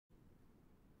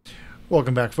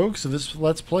Welcome back, folks, to this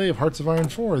Let's Play of Hearts of Iron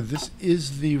 4. This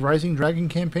is the Rising Dragon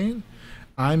campaign.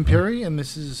 I'm Peri, and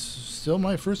this is still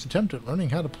my first attempt at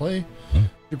learning how to play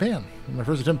Japan. My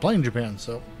first attempt playing Japan,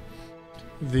 so...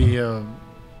 The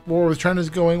war with China is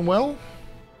going well.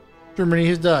 Germany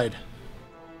has died.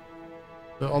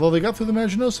 So, although they got through the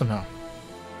Maginot somehow.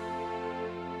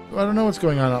 So I don't know what's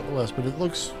going on out west, but it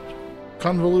looks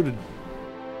convoluted.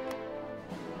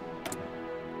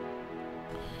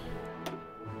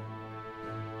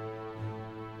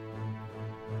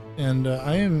 And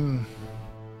I am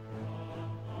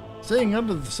staying out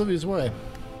of the Soviets' way.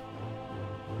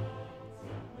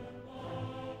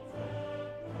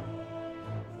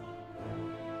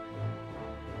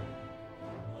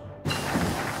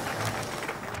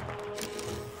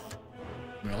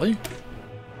 Really?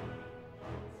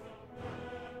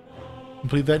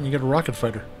 Complete that and you get a rocket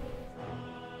fighter.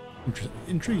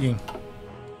 Intriguing.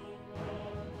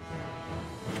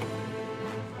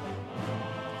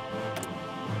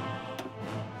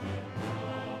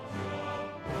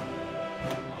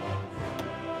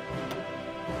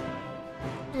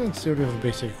 Let's see what we have the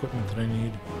basic equipment that I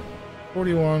need.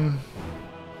 41.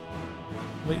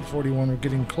 Late 41. We're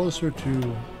getting closer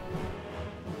to...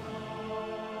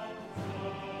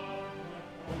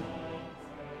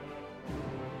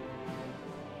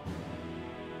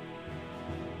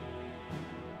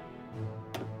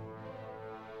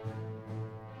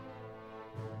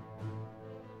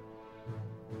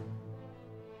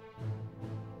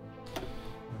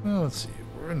 Well, let's see.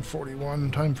 We're in 41.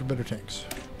 Time for better tanks.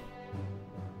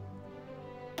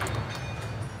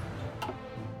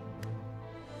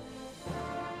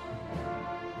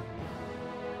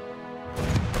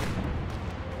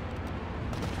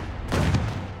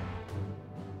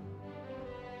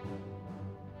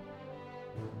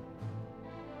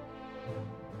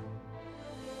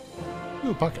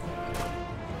 Ooh, pocket.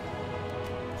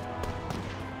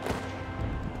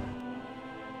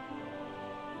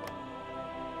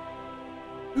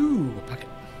 Ooh, a pocket.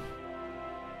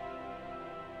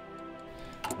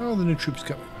 Oh, the new troops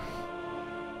coming.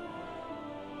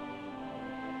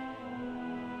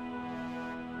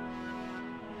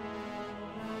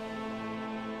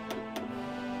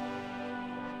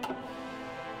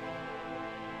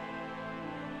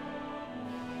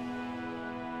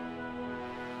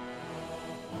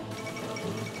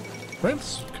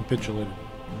 France capitulated.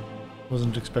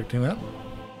 Wasn't expecting that.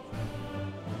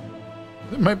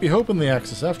 There might be hope in the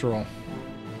Axis after all.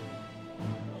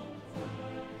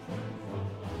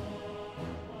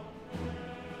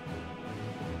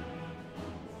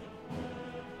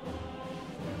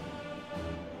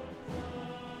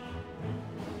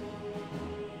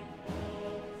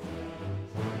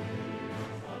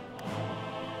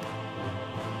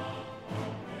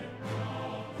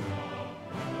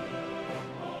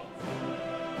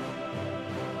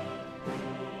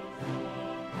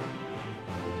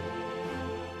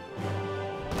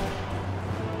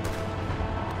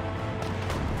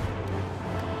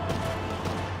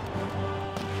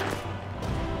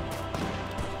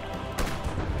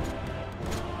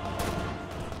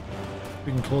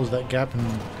 We can close that gap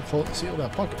and seal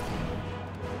that pocket.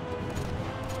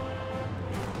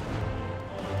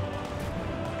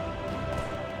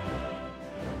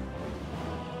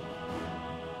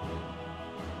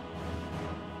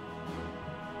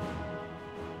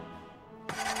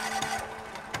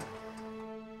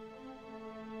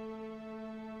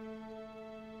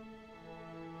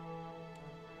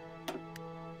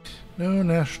 No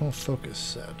national focus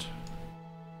set.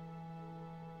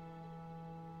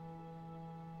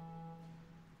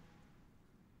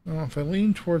 Well, if I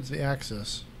lean towards the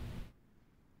Axis,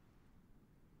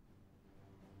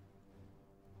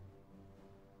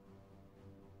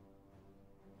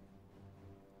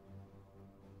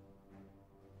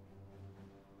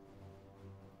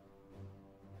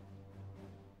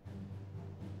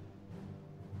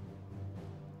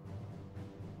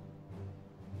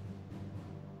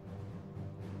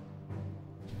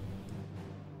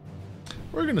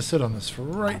 we're going to sit on this for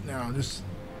right now. Just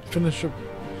finish up.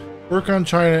 Work on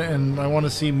China, and I want to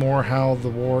see more how the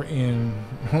war in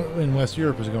West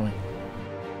Europe is going.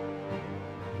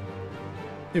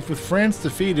 If with France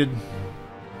defeated,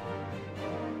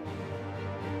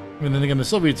 I mean, then again, the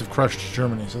Soviets have crushed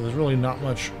Germany, so there's really not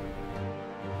much.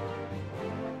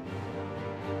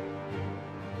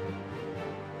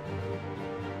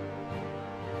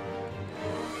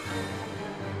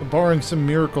 Barring some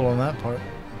miracle on that part.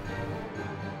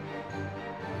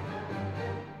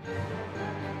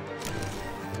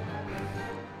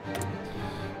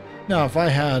 Now, if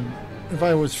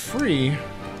I was free,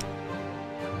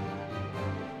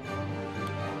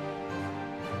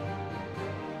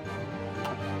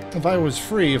 If I was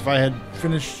free, if I had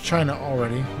finished China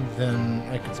already, then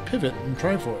I could pivot and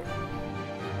try for it.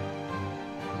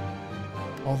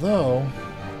 Although...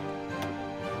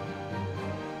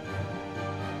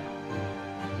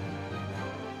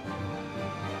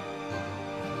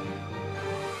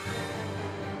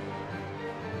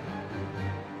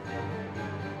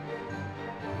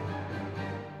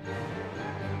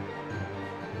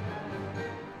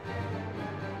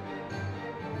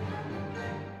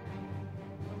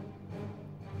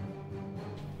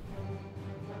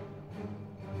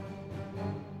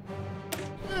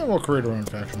 we'll create our own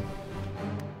faction.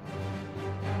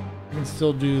 I can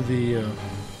still do the...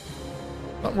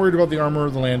 not worried about the armor or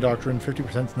the land doctrine.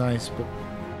 50% is nice, but...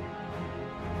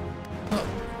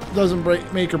 doesn't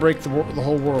make or break the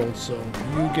whole world, so...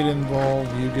 You get involved,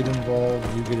 you get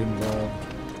involved, you get involved.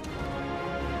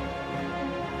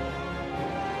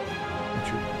 Once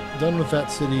you're done with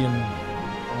that city and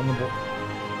on the board,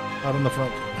 out on the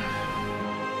front.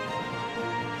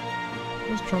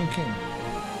 Where's Chongqing?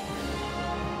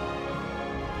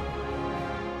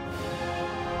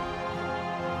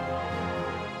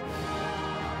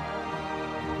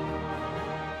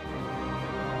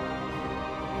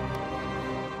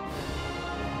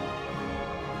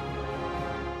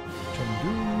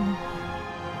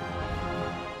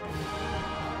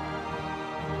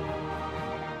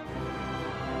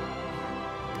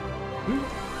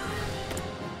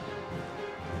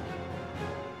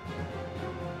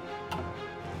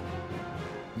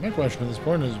 My question at this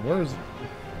point is, where is it?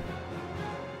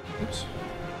 Oops.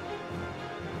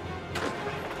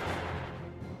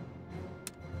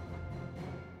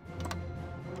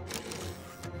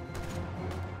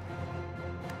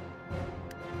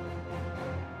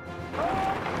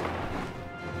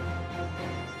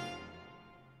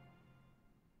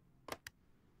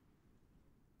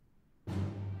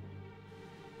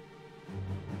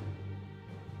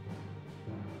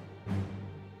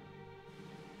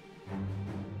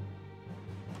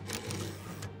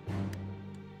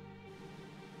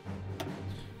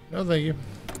 No, thank you.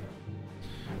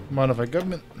 Modify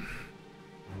government.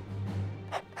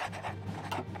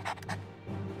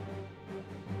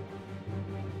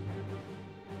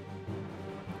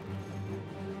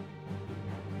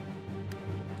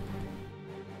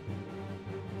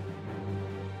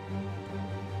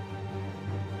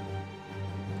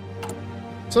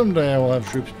 Someday I will have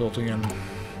troops built again.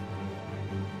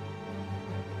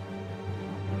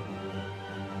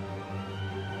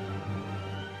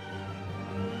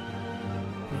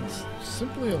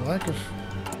 Simply a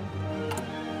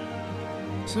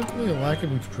lack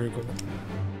of infantry equipment.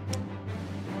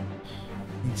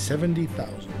 Need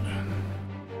 70,000.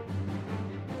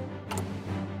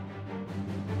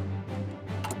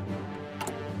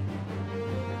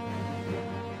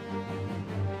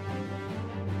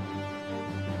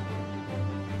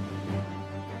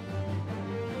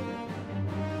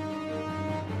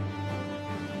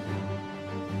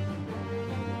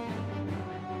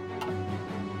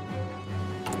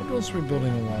 What else are we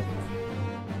building a lot of?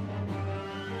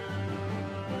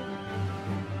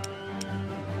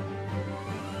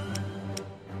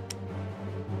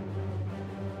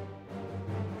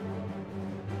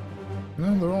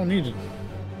 No, they're all needed.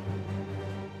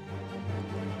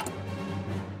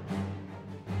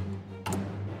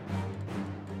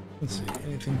 Let's see,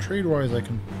 anything trade-wise I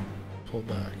can pull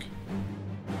back.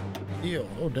 Deal,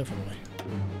 oh definitely.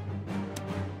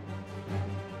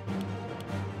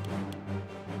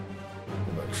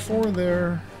 Pull back 4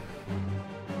 there.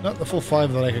 Not the full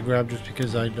 5 that I could grab just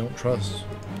because I don't trust.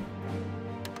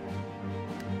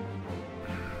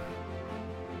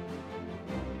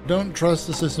 Don't trust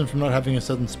the system from not having a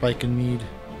sudden spike in need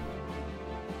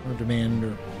or demand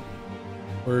or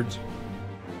words.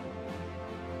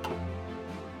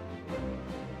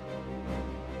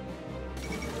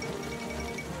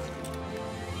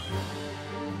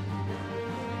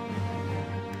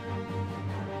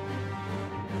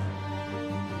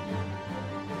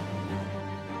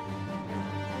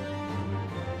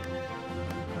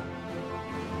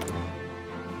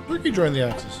 Turkey joined the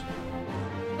Axis.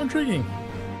 Intriguing.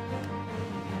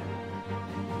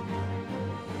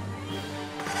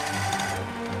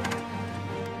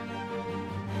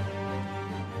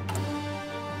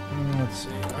 Let's see.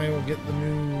 I will get the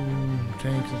new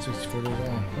tanks in 64 days.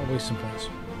 Oh, I'll waste some points.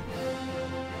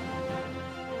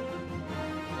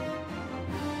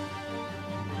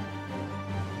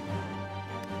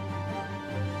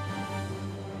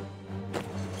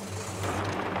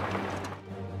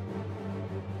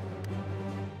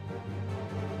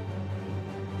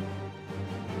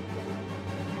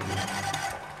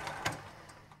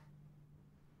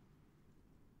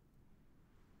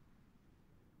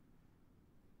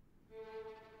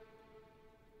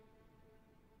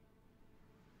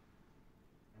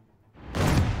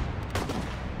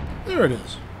 There it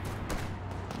is.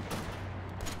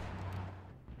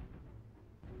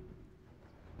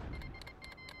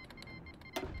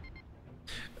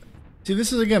 See,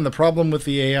 this is again the problem with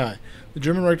the AI. The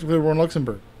German right to declare war on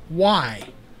Luxembourg.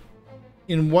 Why?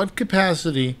 In what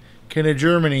capacity can a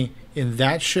Germany in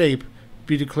that shape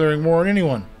be declaring war on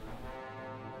anyone?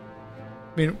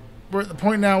 I mean, we're at the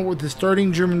point now where the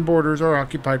starting German borders are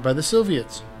occupied by the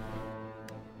Soviets.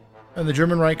 And the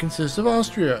German Reich consists of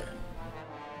Austria.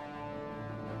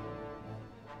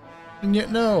 And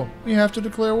yet, no, we have to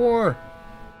declare war.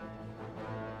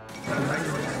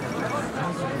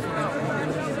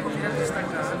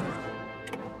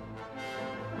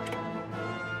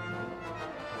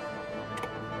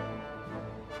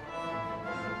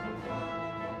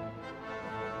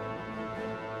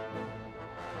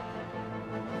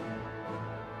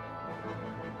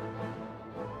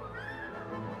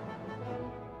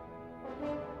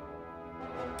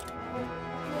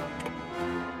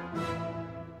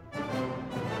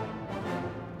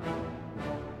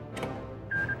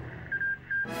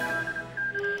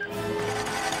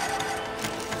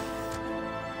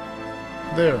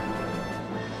 There.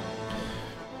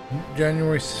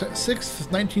 January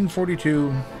 6th,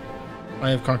 1942, I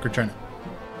have conquered China.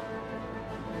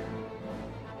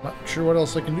 Not sure what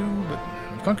else I can do, but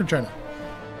I've conquered China.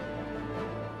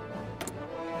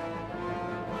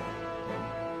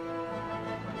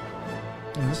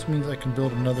 And this means I can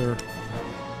build another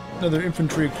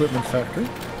infantry equipment factory.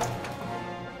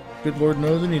 Good Lord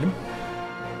knows I need them.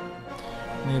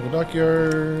 Naval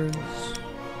dockyards.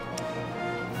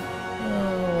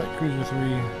 Cruiser 3.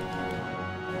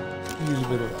 Use a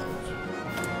bit of that.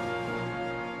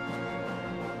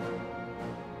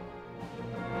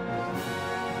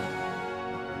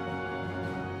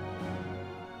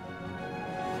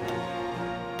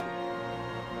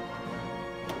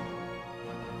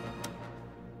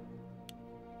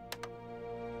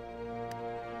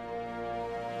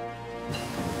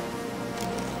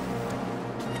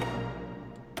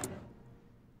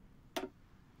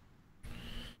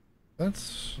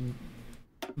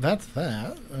 That's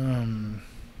that.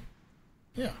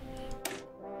 Yeah.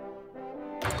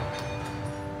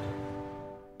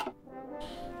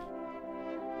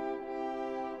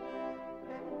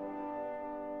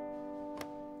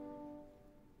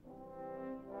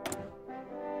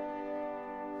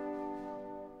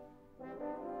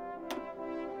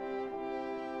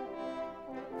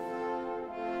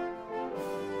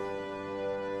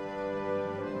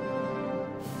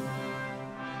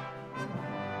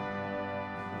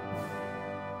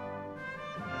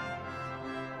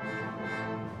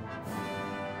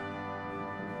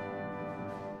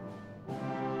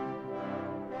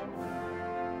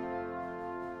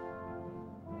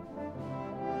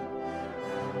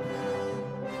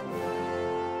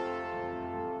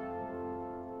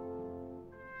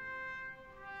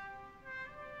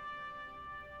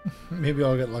 Maybe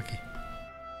I'll get lucky.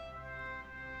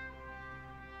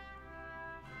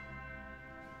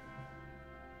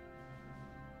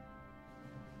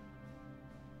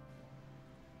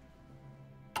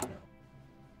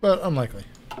 But unlikely.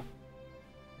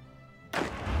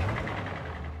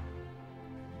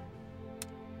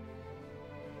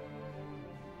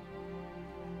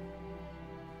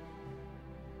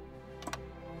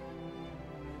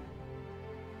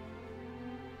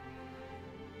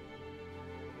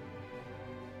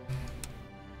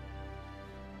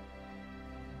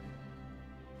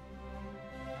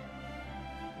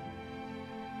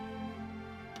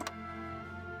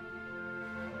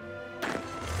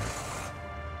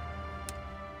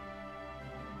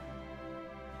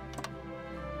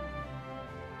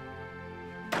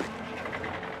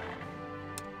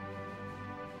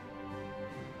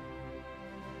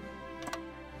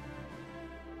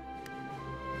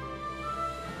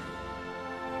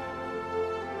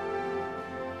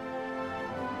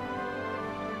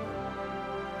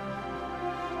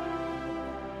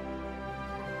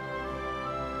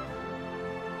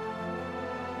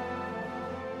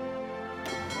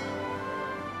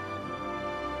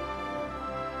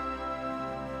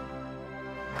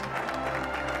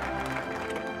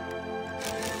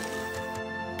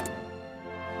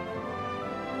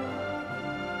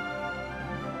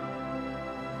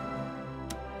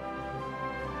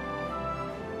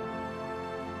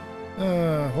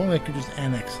 If only I could just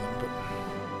annex them, but...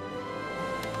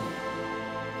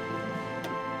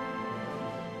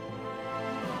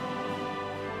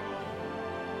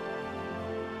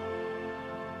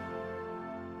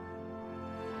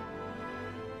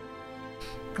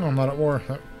 Oh, I'm not at war.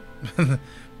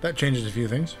 That changes a few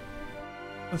things.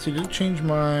 Let's see, did it change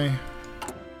my...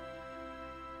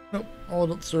 Nope, all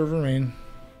adults serve remain.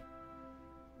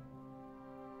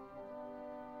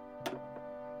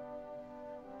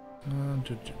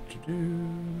 Do, do, do, do.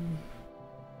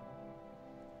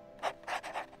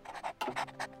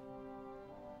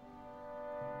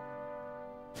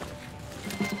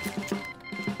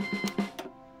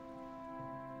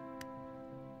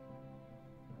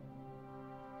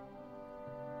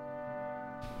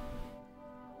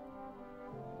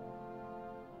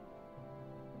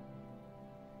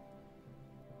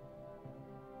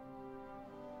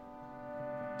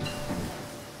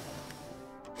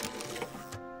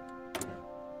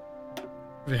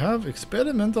 We have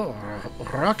experimental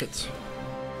rockets.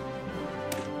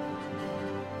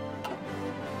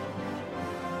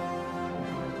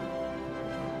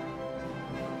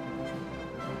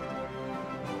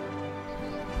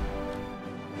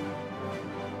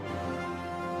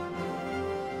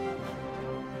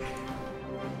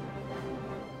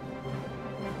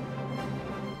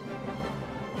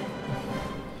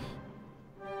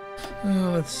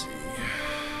 Let's see.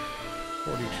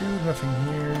 42, nothing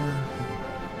here.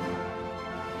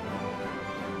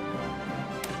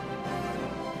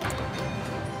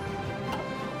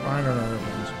 Fine on our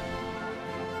ones.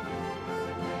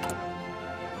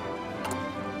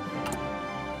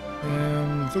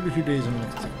 And 32 days in the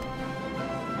next thing.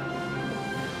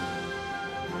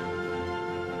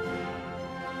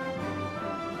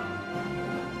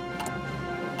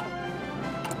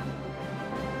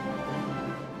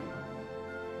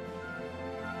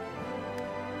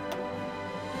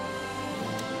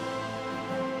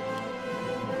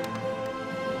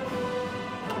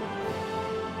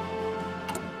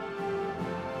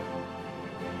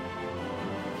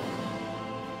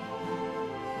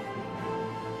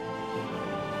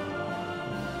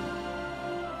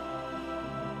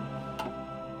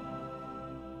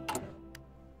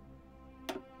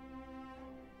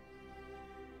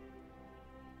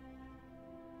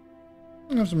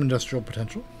 Have some industrial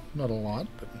potential. Not a lot,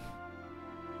 but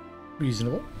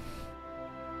reasonable.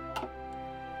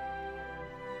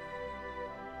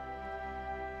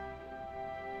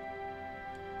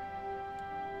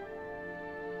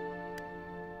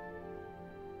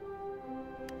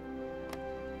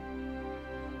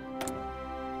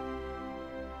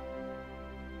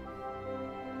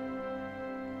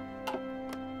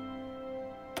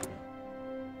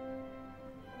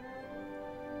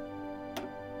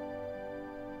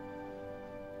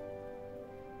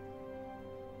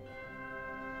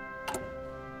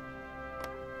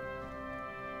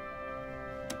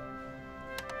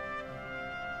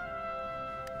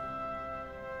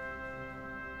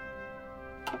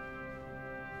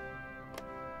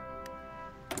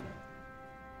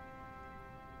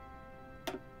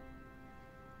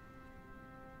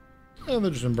 Oh, they're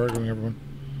just embargoing everyone.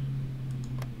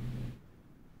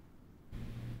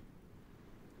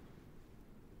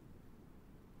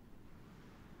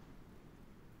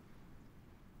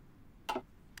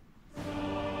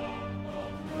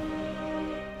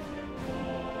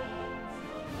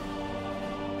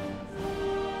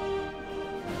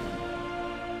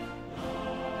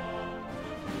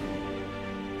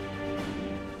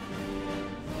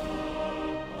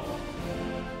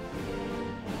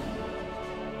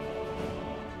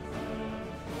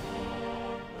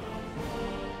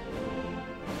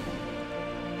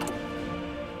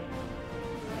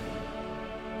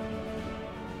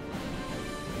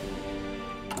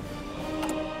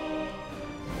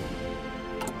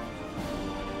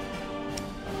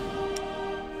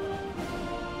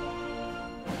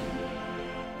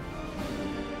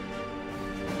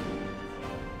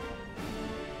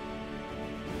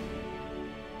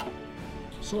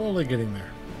 Slowly getting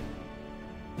there.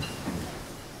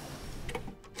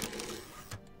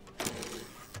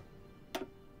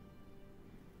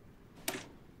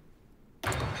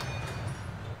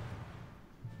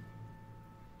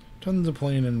 Tons of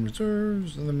plane in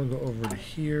reserves, and then we'll go over to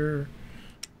here.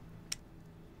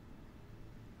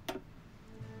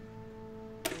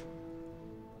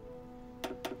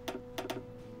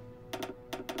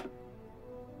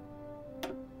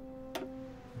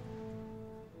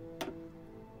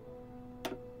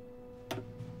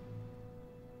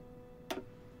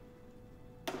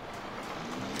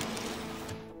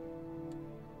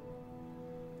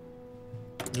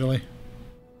 Really?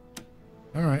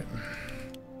 All right.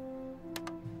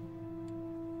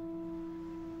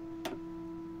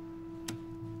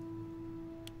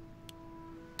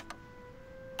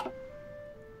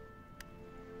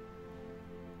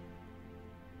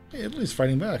 Hey, Italy's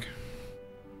fighting back.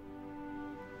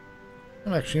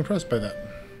 I'm actually impressed by that.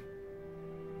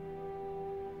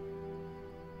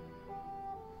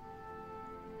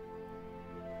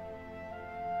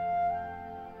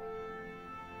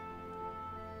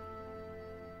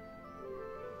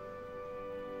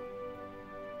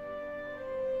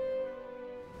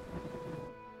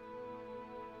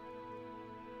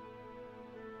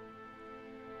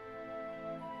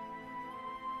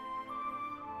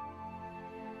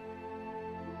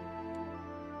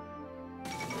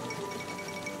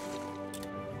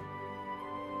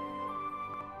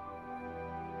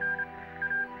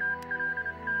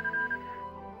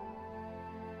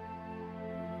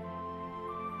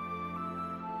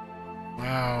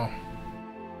 Wow.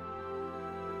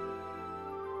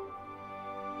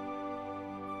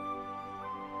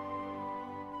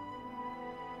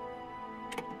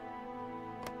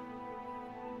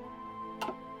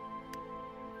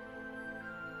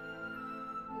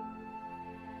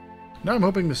 Now I'm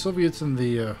hoping the Soviets and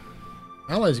the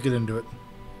Allies get into it.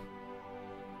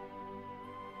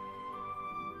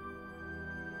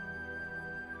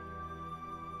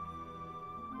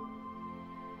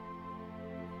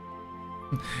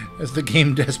 As the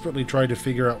game desperately tried to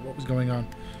figure out what was going on.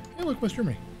 Hey, look, West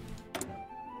Germany.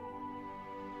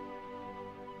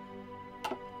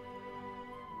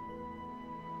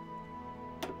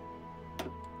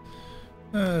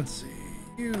 Let's see.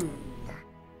 You.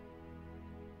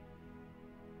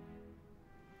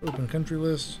 Open country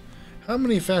list. How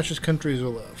many fascist countries are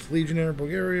left? Legionnaire,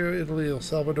 Bulgaria, Italy, El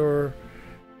Salvador,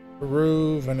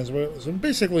 Peru, Venezuela. So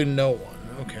basically no one.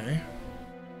 Okay.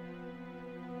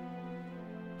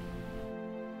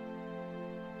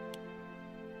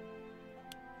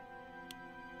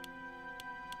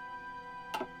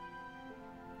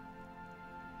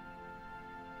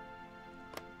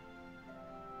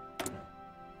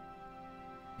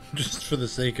 Just for the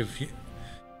sake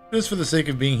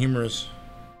of being humorous.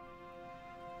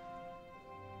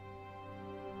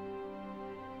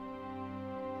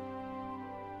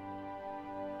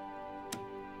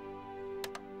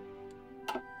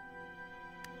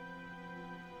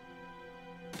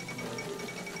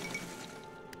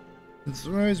 Since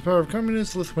the rise of the power of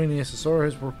communists, Lithuania SSR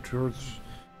has worked towards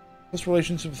close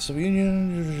relations with the Soviet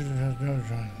Union.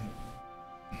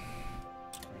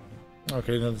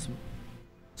 Okay, now the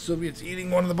Soviets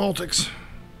eating one of the Baltics.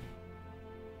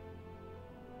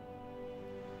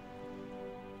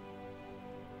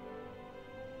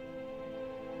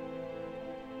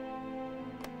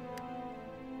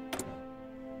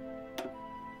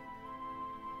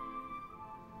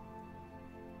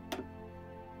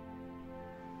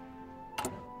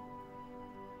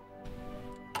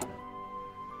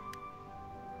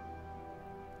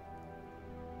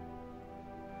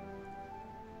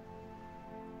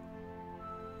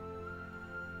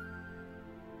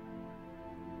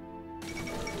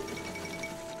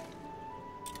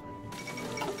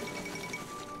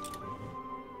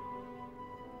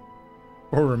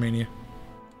 Or Romania.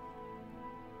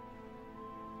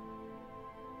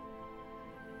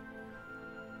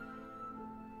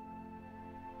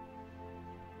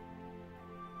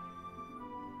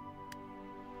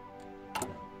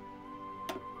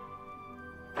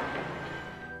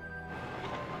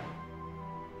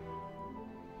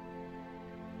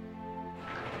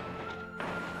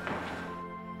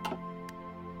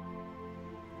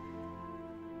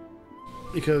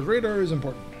 Because radar is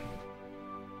important.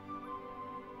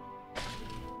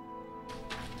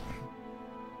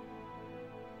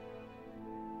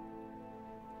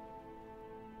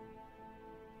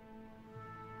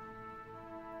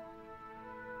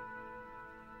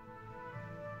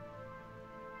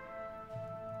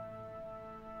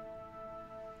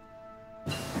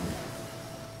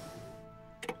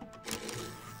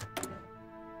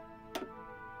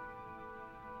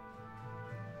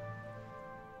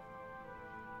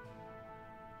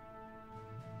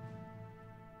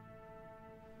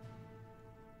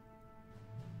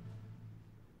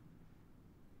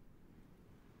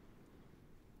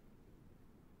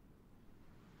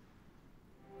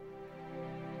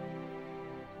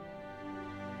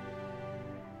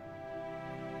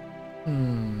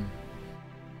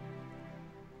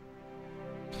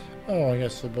 Oh, I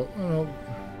guess about. Oh.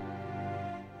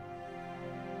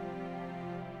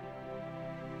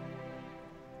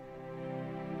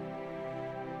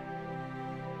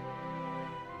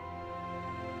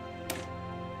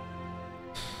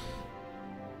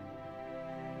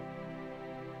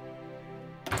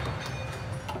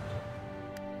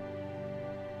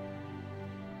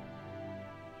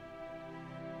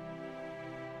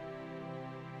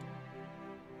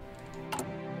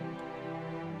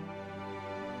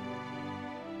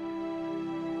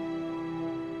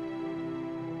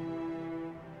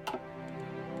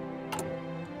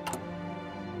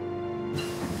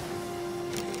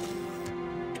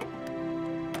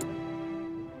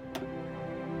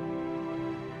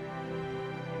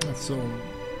 That's so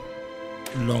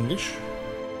longish.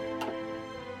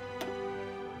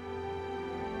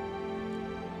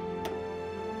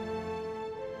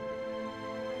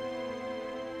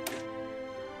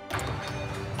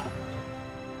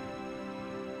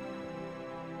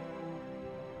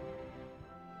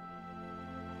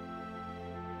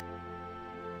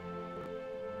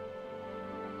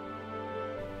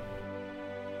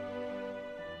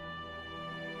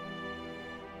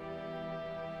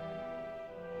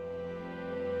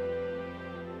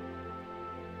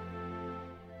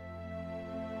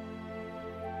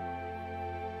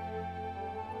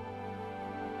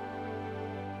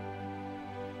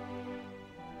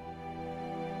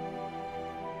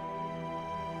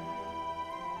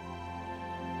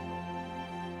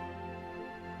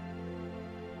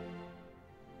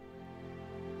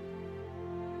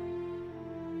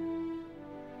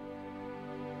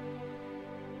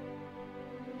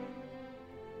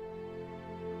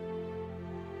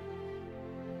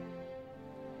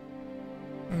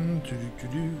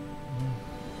 Do-do-do-do.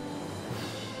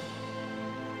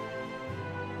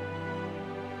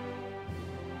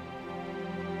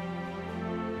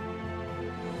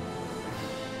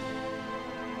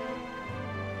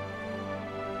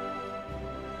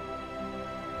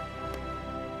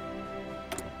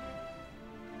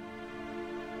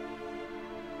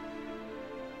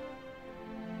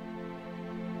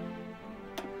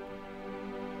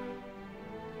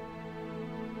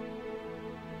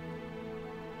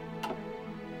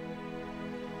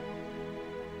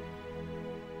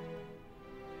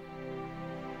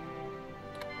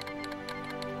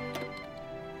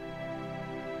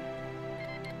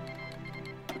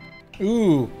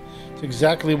 Ooh, it's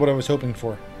exactly what I was hoping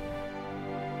for.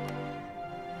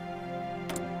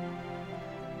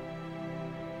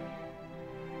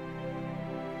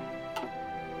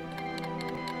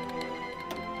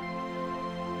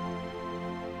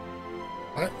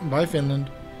 Bye,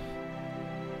 Finland.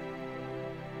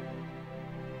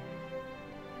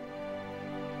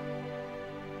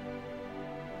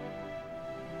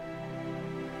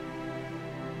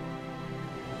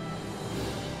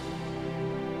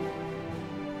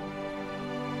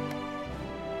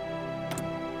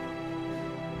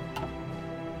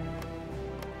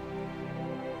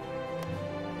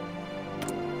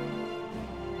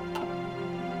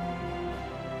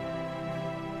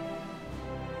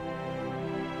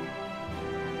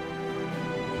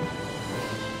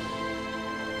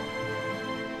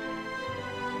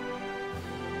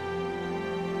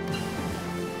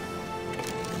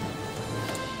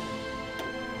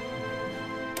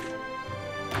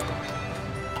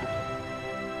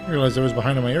 I realized I was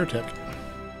behind on my air tech.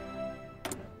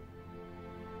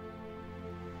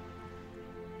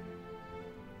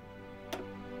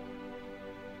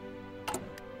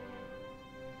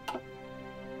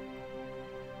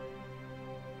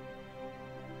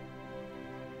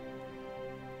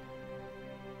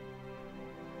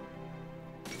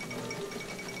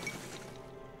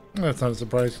 That's not a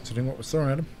surprise considering what was thrown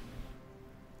at him.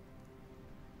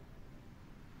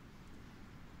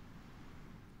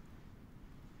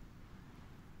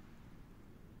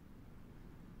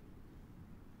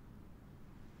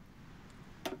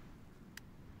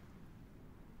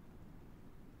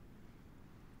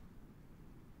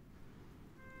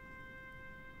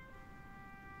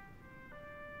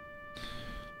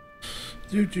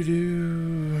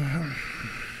 Do-do-do.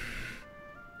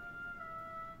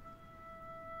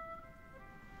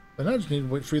 But I just need to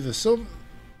wait for the So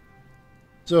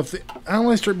if the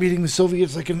Allies start beating the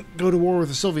Soviets, I can go to war with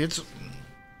the Soviets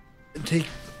and take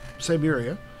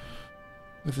Siberia.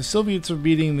 If the Soviets are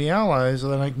beating the Allies,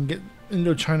 then I can get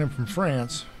Indochina from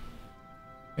France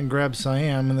and grab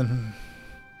Siam and then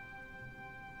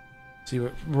see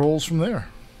what rolls from there.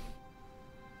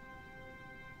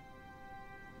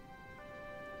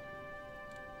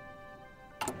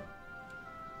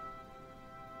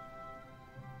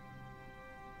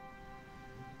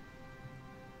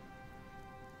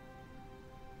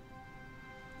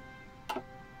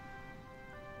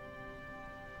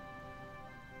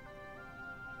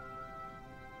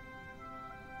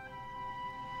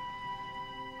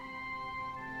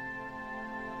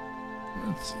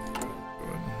 Let's see.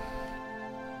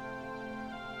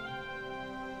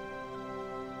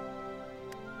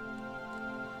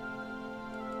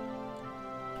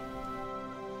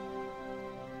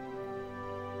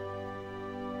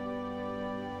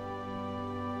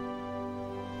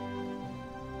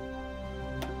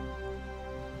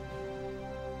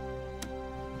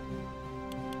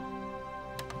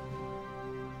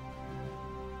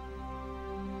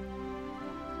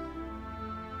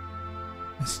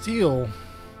 Steel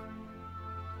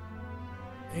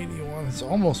 81, it's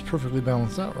almost perfectly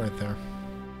balanced out right there.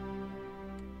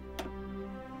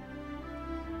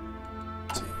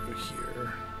 Let's see over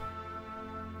here.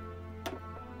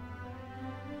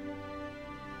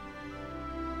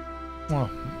 Oh,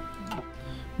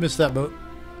 missed that boat.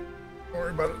 Don't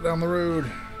worry about it down the road.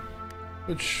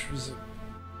 Which was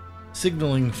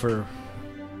signaling for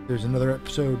there's another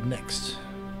episode next.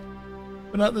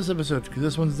 But not this episode, because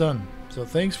this one's done. So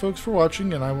thanks folks for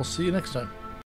watching, and I will see you next time.